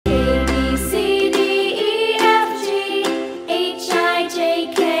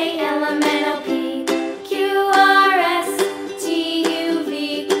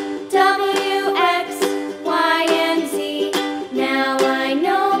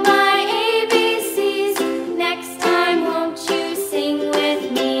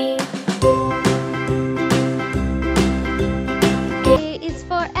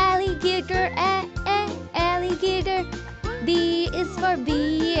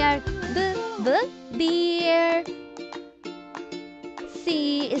bear, bear.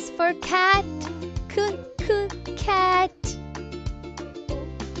 C is for cat, cat.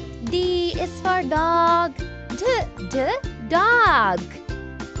 D is for dog, dog.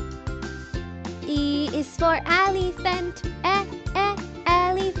 E is for elephant,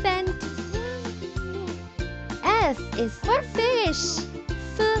 elephant. F is for fish,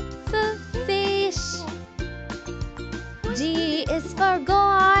 fish. G is for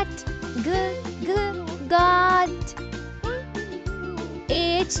goat, goat.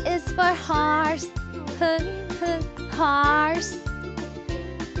 H is for horse, horse.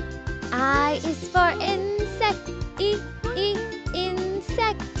 I is for insect,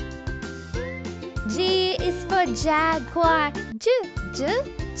 insect. J is for jaguar,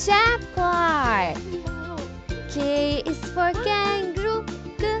 jaguar. K is for kangaroo,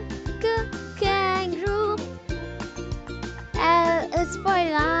 kangaroo. L is for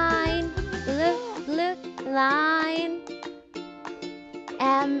lion, lion.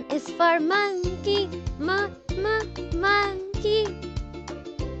 M is for monkey, monkey.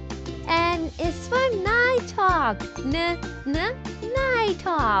 N is for nighthawk,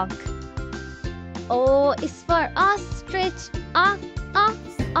 nighthawk. O is for ostrich,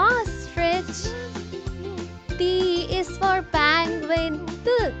 ostrich. P is for penguin,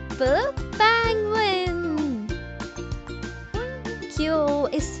 penguin. Q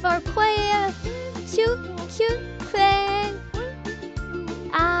is for quail, quail.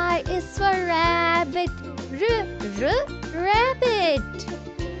 R is for rabbit, rabbit.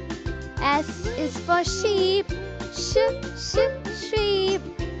 S is for sheep, sheep.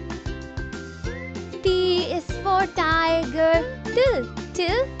 T is for tiger,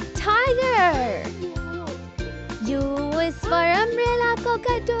 tiger. U is for umbrella,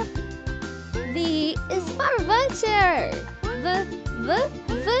 cockatoo. V is for vulture,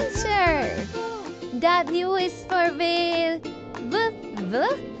 vulture. W is for whale,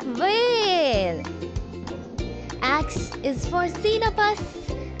 whale. X is for xenopus,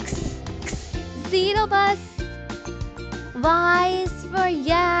 xenopus. Y is for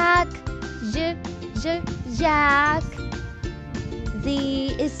yak, yak. Z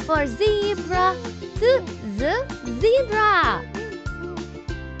is for zebra, zebra.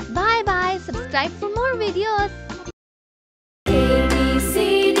 Bye bye. Subscribe for more videos. A, B,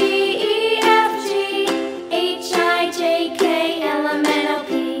 C, D, E, F, G, H, I, J, K, L, M, N, O,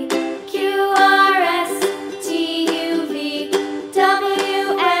 P, Q, R, S, T, U, V,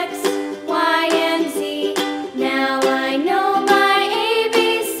 W, X, Y, and Z. Now I know my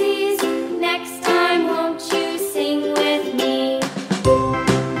ABCs. Next time, won't you sing with me?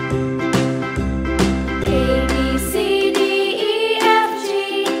 A, B, C, D, E, F, G,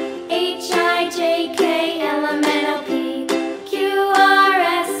 H, I, J, K, L, M, N, O, P, Q, R,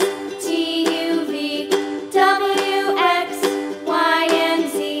 S, T, U, V, W, X, Y, and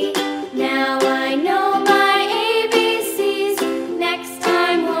Z. Now I know my ABCs. Next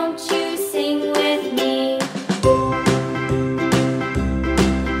time, won't you sing with me?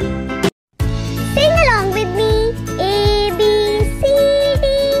 Sing along with me. A, B, C, D, E,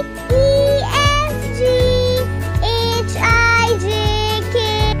 F, G, H, I, J, K,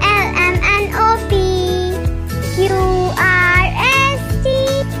 L, M, N, O, P, Q, R, S, T,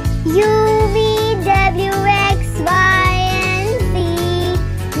 U, V, W, X, Y, and Z.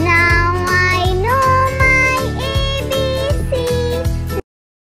 Now I know my ABC.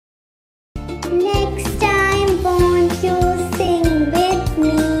 Next time, won't you sing with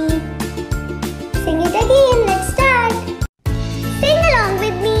me? Sing it again, let's start. Sing along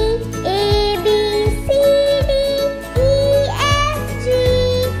with me. A, B, C, D, E, F, G,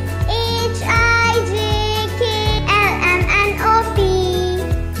 H, I, J, K, L, M, N, O, P,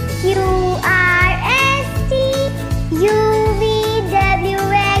 Q, R, S, T, U, V, W,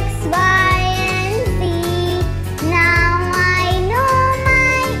 X, Y, and Z. Now I know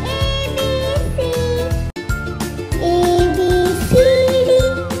my ABC. A, B, C, D,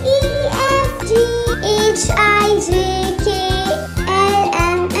 E, F, G, H, I, J, K, L,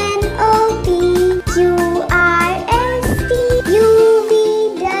 M, N, O, P, Q, R, S, T, U, V,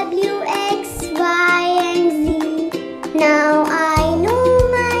 W, X, Y, and Z. Now I know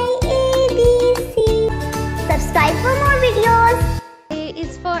my ABC. Subscribe for more videos. A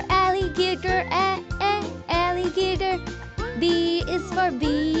is for alligator, alligator. B is for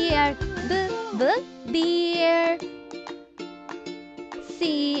bear, bear. C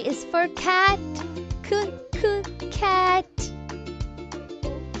is for cat, cat.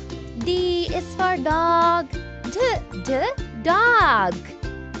 D is for dog, dog.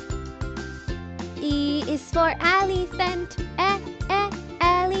 E is for elephant, elephant.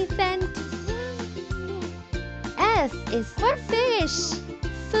 S is for fish.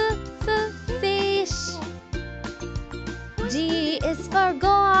 Fish. G is for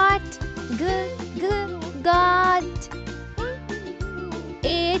goat. Goat.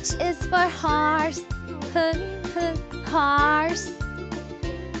 H is for horse. Horse.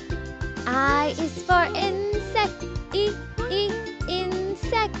 I is for insect.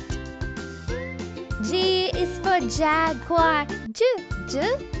 Insect. J is for jaguar.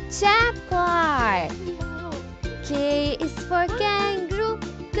 Jaguar. K is for kangaroo.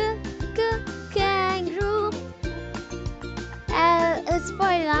 Kangaroo. L is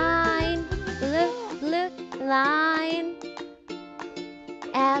for lion. Lion.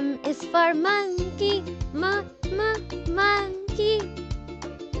 M is for monkey. Monkey.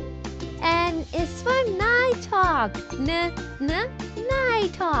 N is for nighthawk.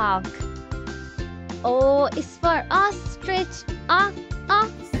 Nighthawk. O is for ostrich.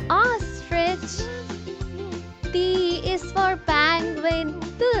 Ostrich. P is for penguin.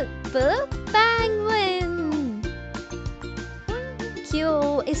 Penguin.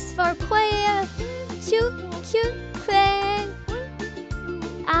 Q is for quail. Quail.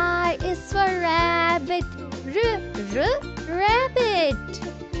 R is for rabbit. Rabbit.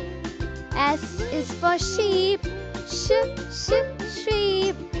 S is for sheep.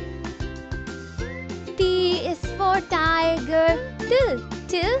 Sheep. T is for tiger.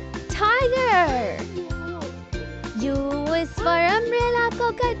 Tiger. U is for umbrella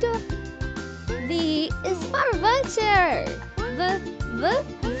cockatoo. V is for vulture.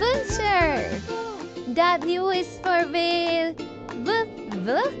 Vulture. W is for whale.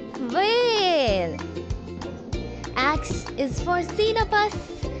 Whale. X is for xenopus.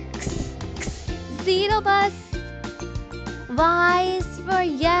 Xenopus. Y is for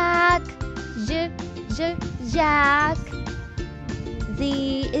yak. Yak.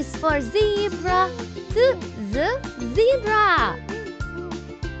 Z is for zebra. Zebra.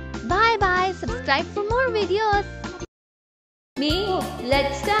 Bye bye. Subscribe for more videos. Me,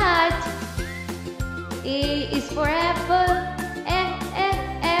 let's start. A is for apple.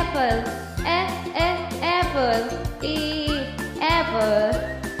 Apple. Apple. A. Apple.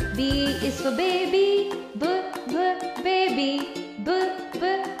 B is for baby. Baby.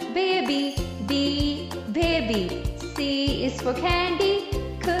 Baby. B. Baby. C is for candy.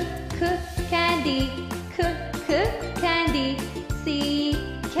 Candy. Candy. C.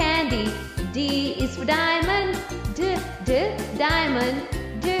 Candy. D is for diamond. Diamond.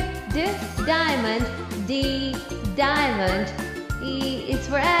 Diamond. D. Diamond. E is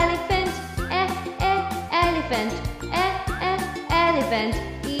for elephant. Elephant. Elephant.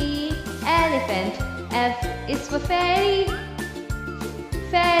 E. Elephant. F is for fairy.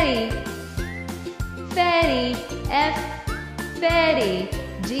 Fairy. F. Fairy.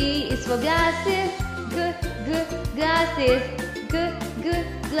 G is for glasses. Glasses.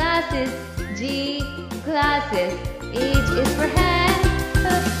 Glasses. G. Glasses. H is for hand.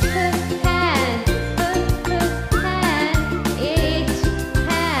 Hand. H.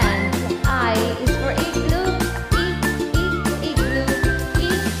 Hand. I is for igloo.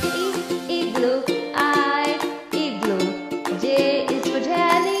 Igloo. I. Igloo. J is for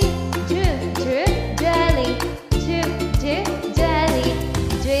jelly. Jelly. Jelly.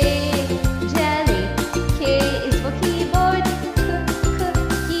 J. Jelly. K is for keyboard.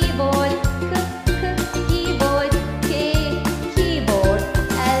 Keyboard. K.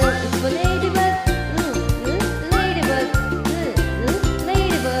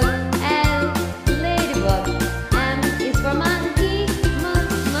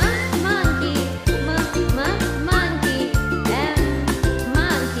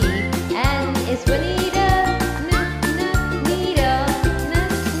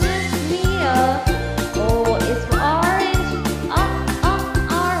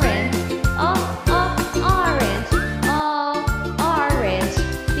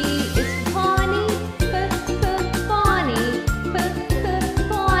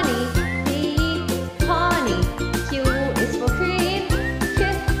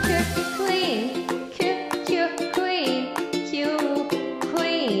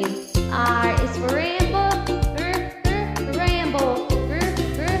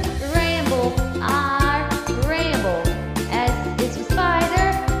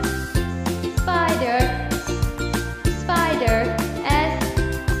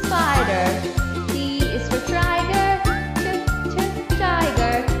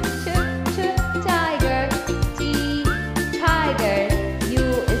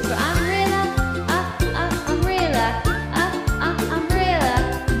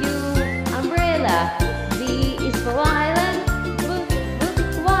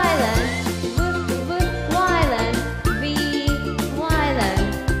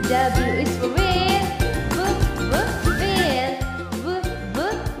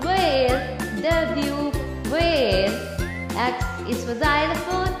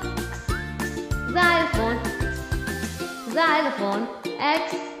 xylophone, xylophone,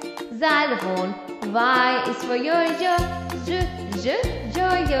 X, xylophone. Y is for yo-yo,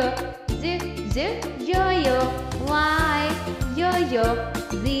 yo-yo, yo-yo, Y, yo-yo.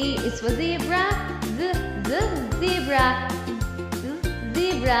 Z is for zebra, zebra,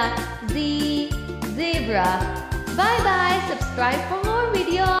 zebra. Bye bye. Subscribe for more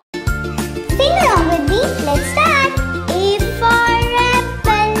videos. Sing along with me. Let's start. A for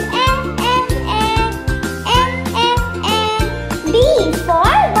apple, B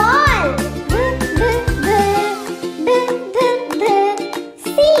for ball, C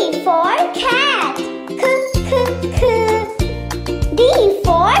for cat, D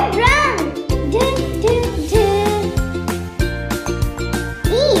for drum,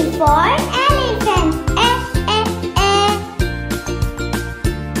 E for elephant, F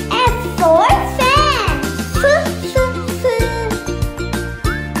for fan,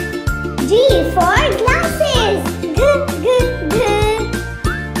 G for glasses,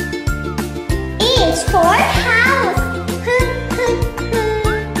 H for house,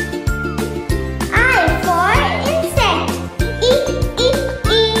 I for insect,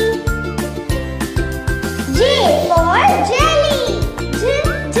 J for jelly,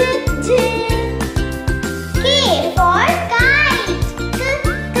 K for kite,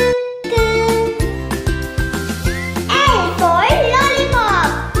 L for lollipop,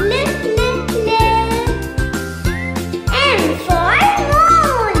 M for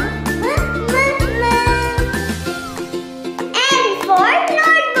moon, N for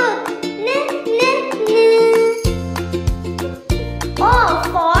notebook, O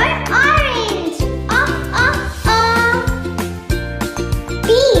for orange, P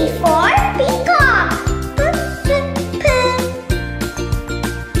for peacock,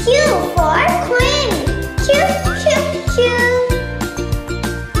 Q for queen,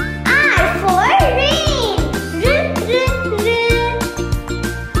 R for rain,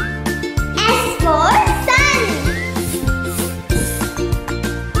 S for sun,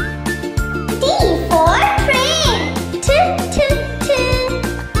 T for train,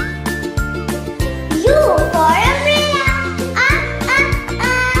 U for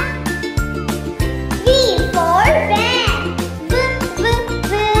umbrella, V for van,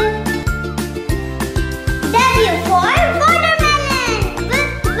 W for watermelon,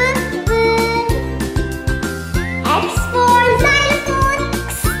 X for xylophone,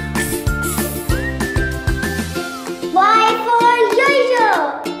 Y for yo-yo,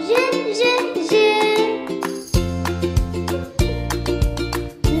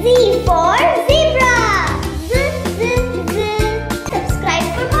 Z for zebra, Subscribe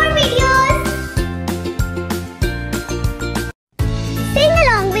for more videos. Sing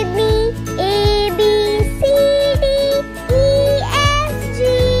along with me. A, B, C, D, E, F, G,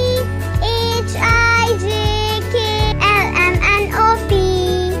 H, I, J, K, L, M, N, O, P,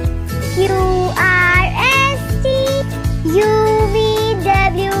 Q, R, S, T, U, V,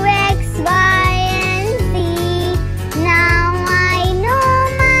 W, X, Y, and Z. Now I know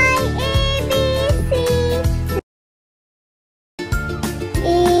my ABC.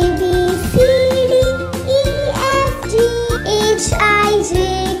 A, B, C, D, E, F, G, H, I, J,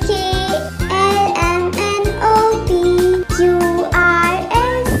 K, L, M, N, O, P, Q, R,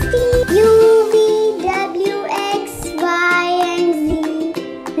 S, T, U, V, W, X, Y, and Z.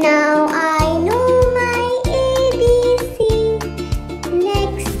 Now I know my ABC.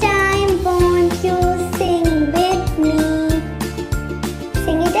 Next time, won't you sing with me?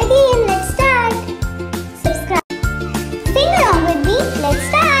 Sing it again. Let's start. Subscribe. Sing along with me. Let's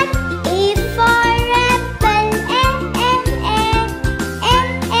start. A for apple,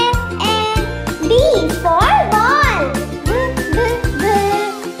 B for ball,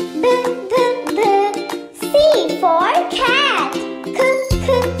 C for cat,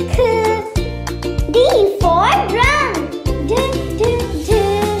 D for drum,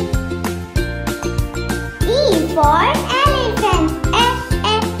 E for elephant,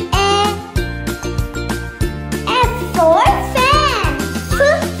 F for fan,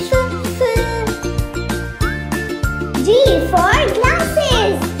 G for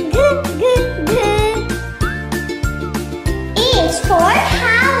glasses, H for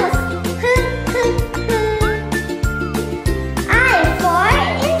house, I for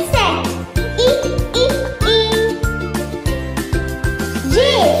insect, J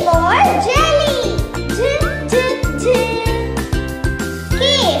for jelly, K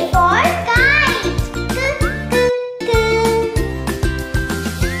for kite,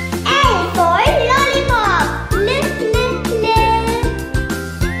 L for lollipop,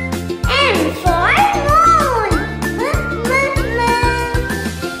 M for moon,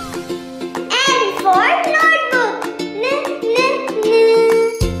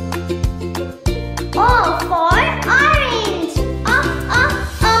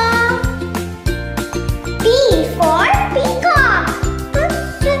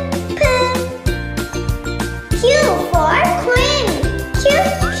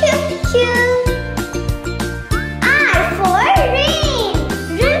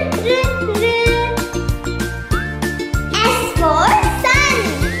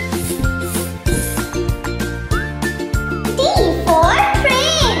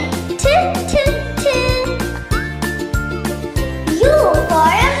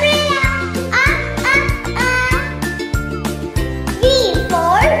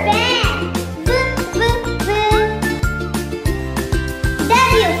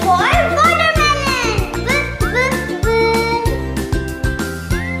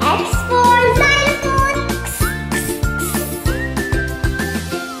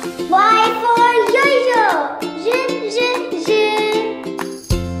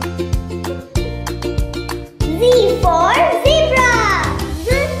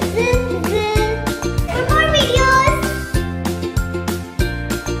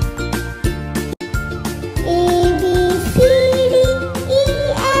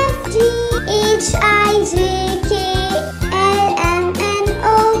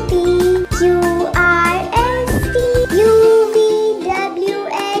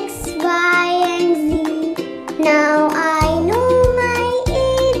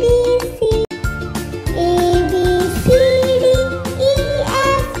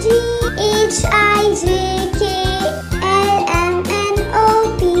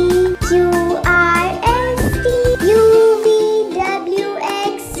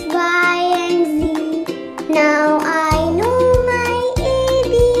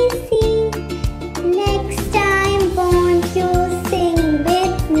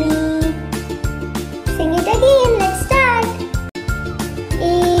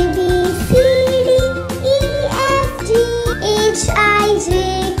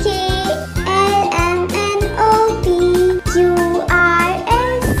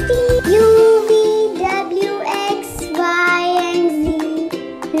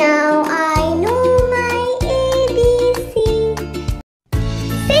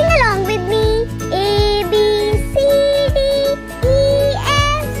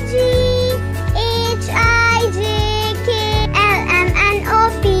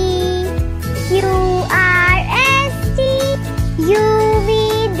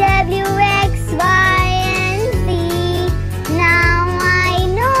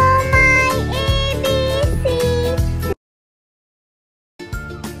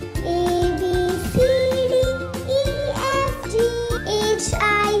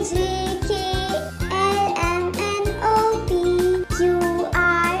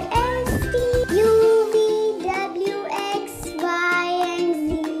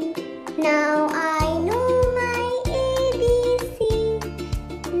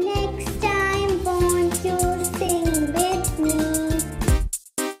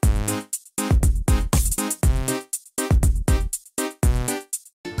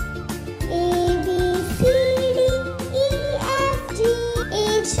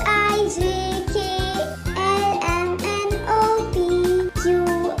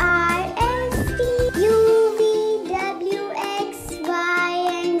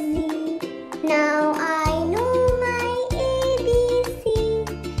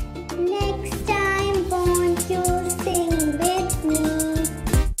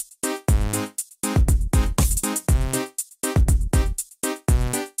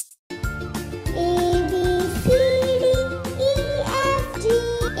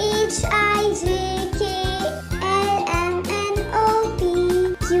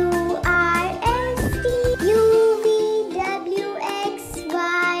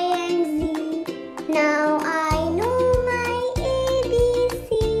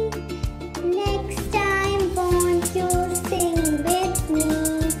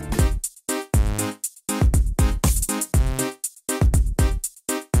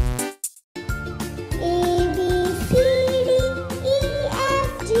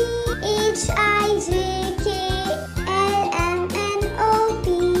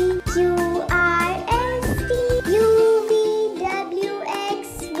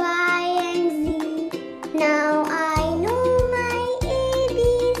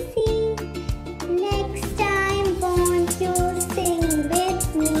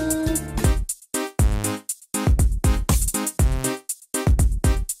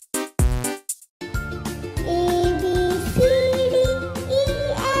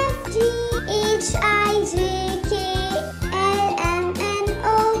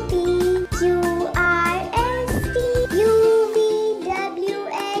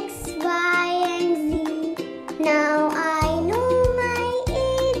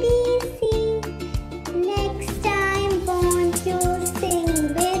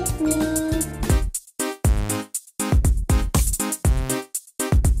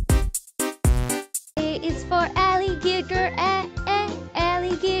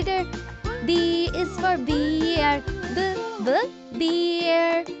 for beer,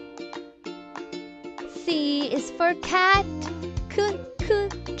 beer. C is for cat,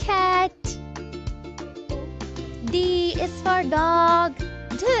 cat. D is for dog,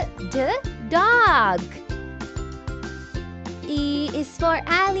 dog. E is for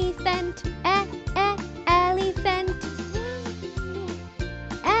elephant, elephant.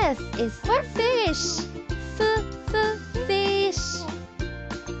 F is for fish, fish.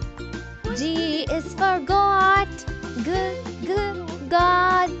 G is for goat,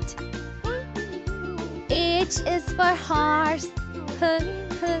 goat. H is for horse,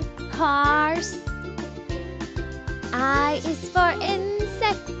 horse. I is for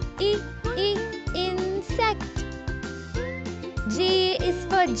insect, insect. J is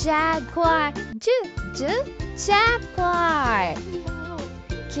for jaguar, jaguar.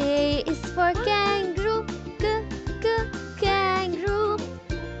 K is for kangaroo, kangaroo.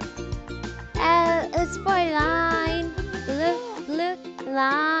 L is for lion,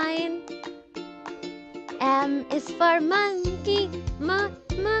 lion. M is for monkey,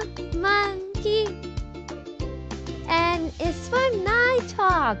 monkey. N is for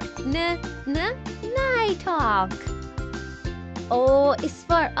nighthawk, nighthawk. O is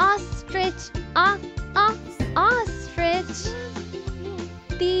for ostrich, ostrich.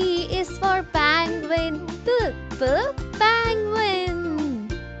 P is for penguin, penguin.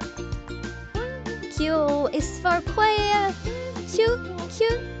 Q is for quail,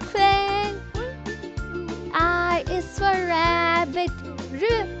 quail. R is for rabbit,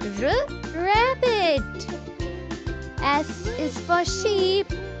 rabbit. S is for sheep,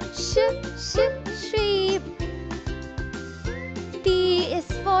 sheep. T is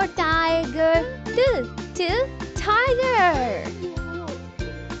for tiger, tiger.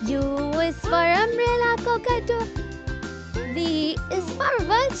 U is for umbrella, cockatoo. V is for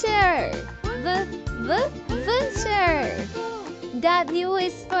vulture, vulture. W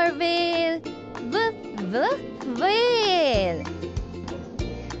is for whale, whale.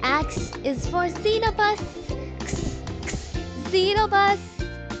 X is for xenopus, xenopus.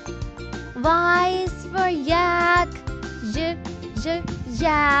 Y is for yak,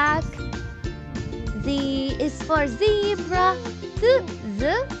 yak. Z is for zebra,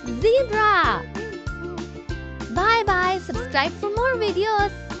 zebra. Bye bye. Subscribe for more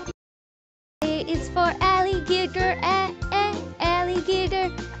videos. A is for alligator, alligator.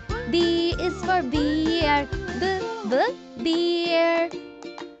 B is for beer, beer.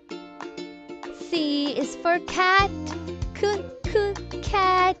 C is for cat,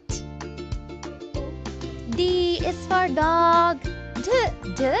 cat. D is for dog,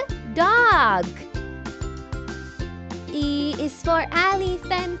 dog. E is for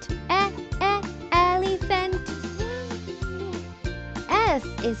elephant, elephant. F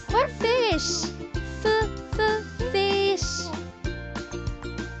is for fish, fish.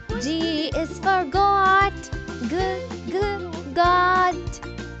 G is for goat, goat.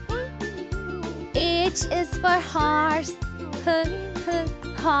 H is for horse,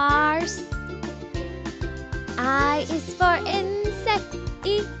 horse. I is for insect,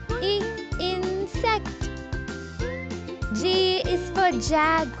 insect. J is for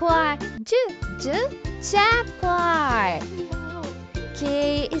jaguar, jaguar.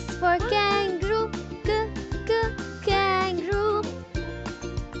 K is for kangaroo, kangaroo.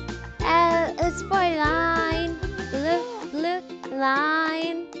 L is for lion,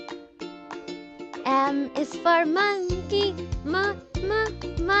 lion. M is for monkey,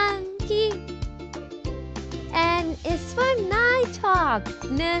 monkey. N is for nighthawk,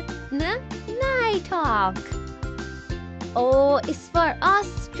 nighthawk. O is for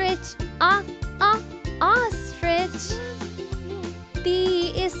ostrich, ostrich.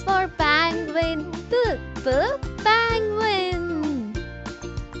 P is for penguin, penguin.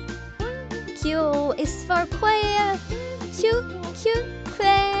 Q is for quail,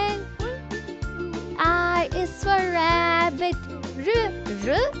 quail. R is for rabbit,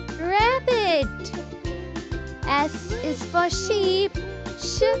 rabbit. S is for sheep,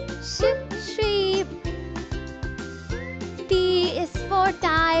 sheep. T is for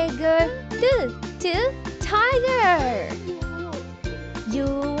tiger, tiger. U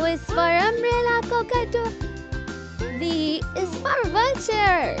is for umbrella, cockatoo. V is for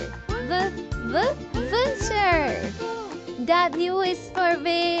vulture, vulture. W is for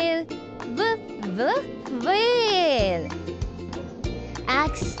whale, whale.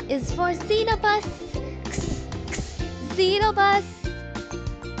 X is for xenopus, xenopus.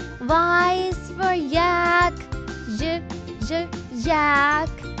 Y is for yak, yak.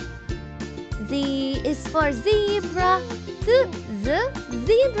 Z is for zebra,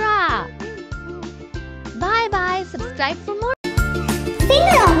 zebra. Bye bye. Subscribe for more. Sing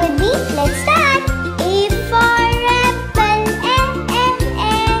along with me. Let's start. A for apple,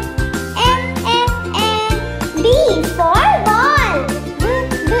 B for ball,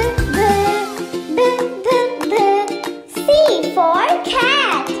 C for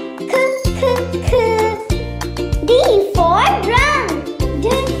cat, D for drum,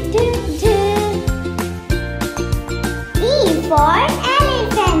 E for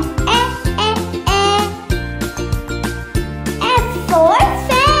elephant,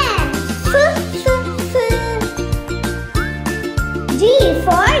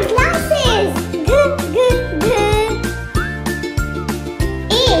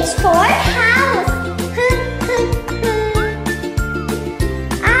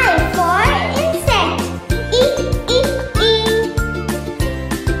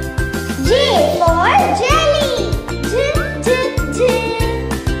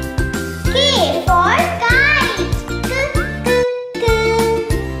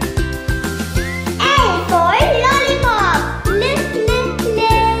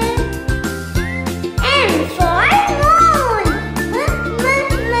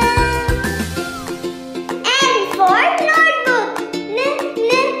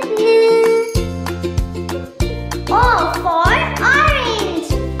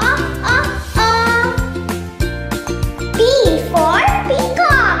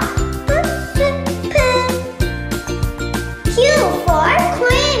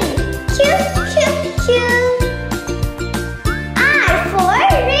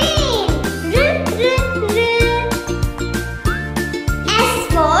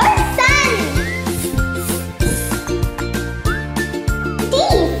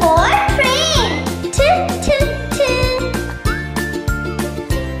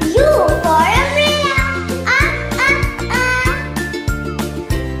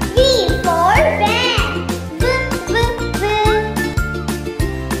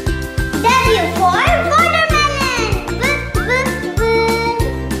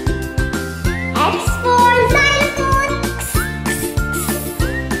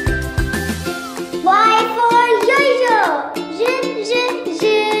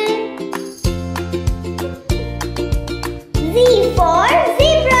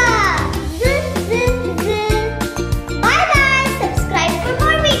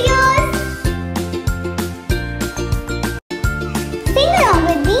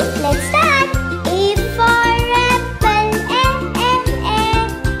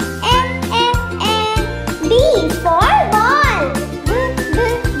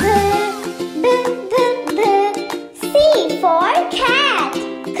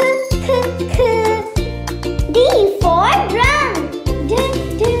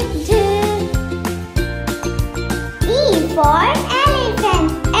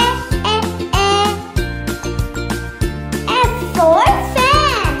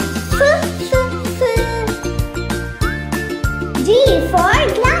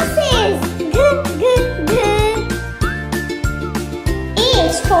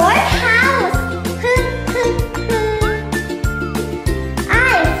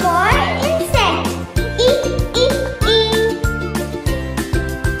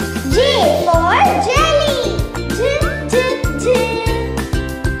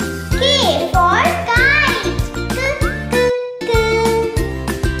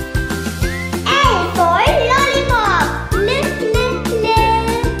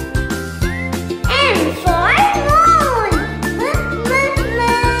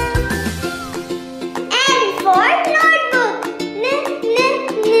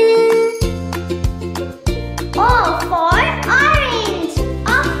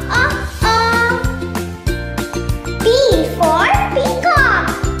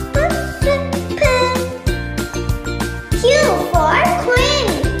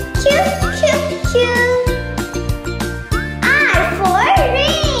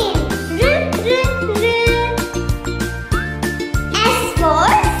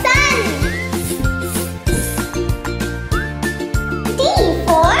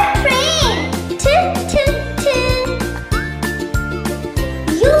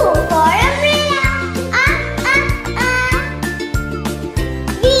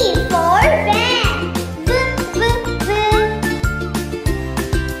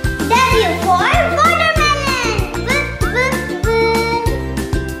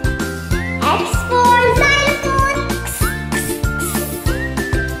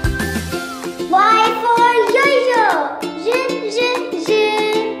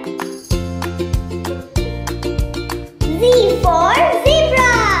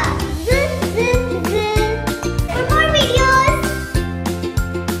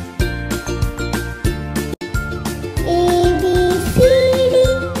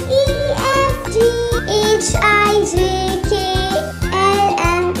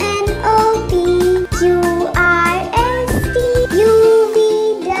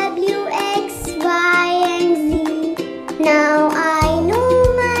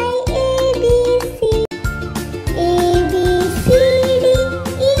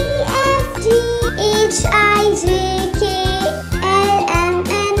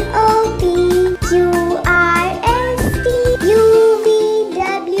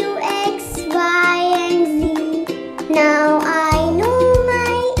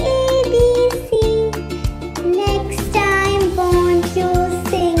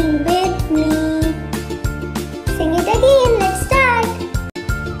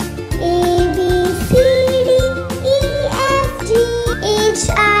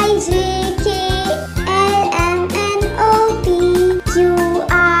 J K L M N O P Q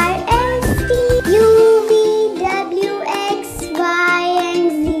R S T U V W X Y and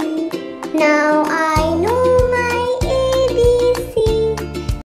Z. Now I know my ABC.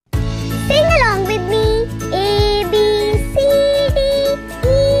 Sing along with me. A B C D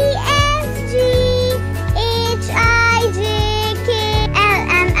E F G H I J K L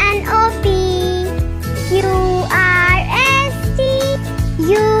M N O P Q R S T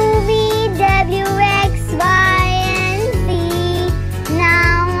U V W X Y and Z.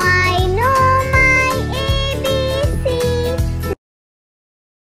 Now I know my ABC.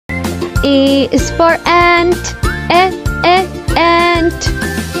 A is for ant, ant.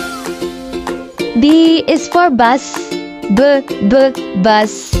 B is for bus,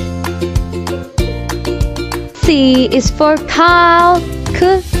 bus. C is for cow,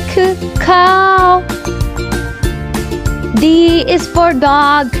 cow. D is for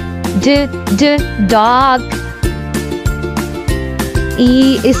dog, dog.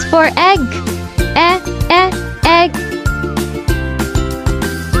 E is for egg, egg.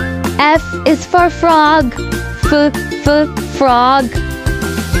 F is for frog, frog.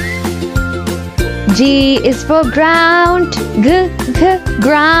 G is for ground,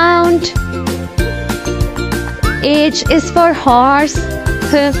 ground. H is for horse,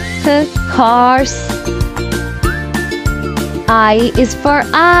 horse. I is for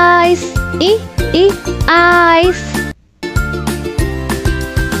eyes, eyes.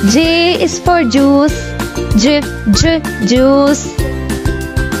 J is for juice, juice.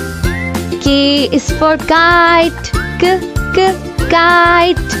 K is for kite,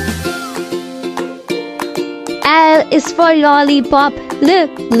 kite. L is for lollipop,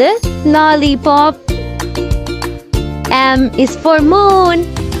 lollipop. M is for moon,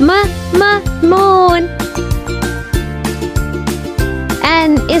 moon.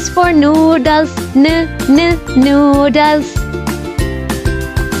 N is for noodles, noodles.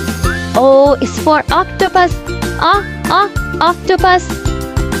 O is for octopus, octopus.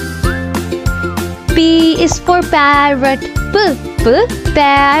 P is for parrot,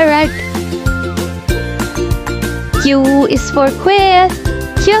 parrot. Q is for quail,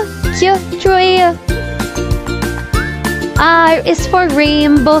 quail. R is for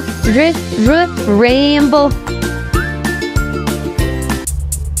rainbow, rainbow.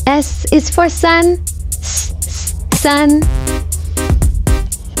 S is for sun, sun.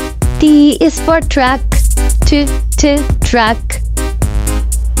 T is for truck, truck.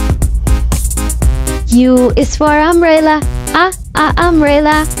 U is for umbrella,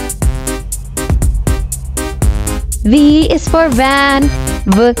 umbrella. V is for van,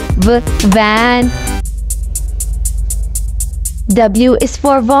 van. W is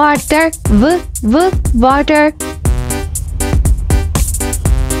for water, water.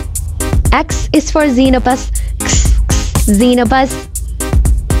 X is for xenopus, xenopus.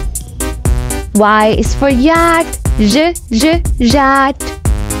 Y is for yacht, yacht.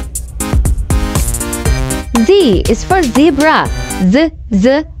 Z is for zebra,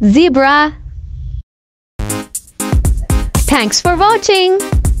 zebra. Thanks for watching.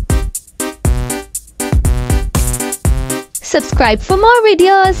 Subscribe for more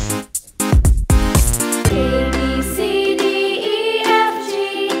videos.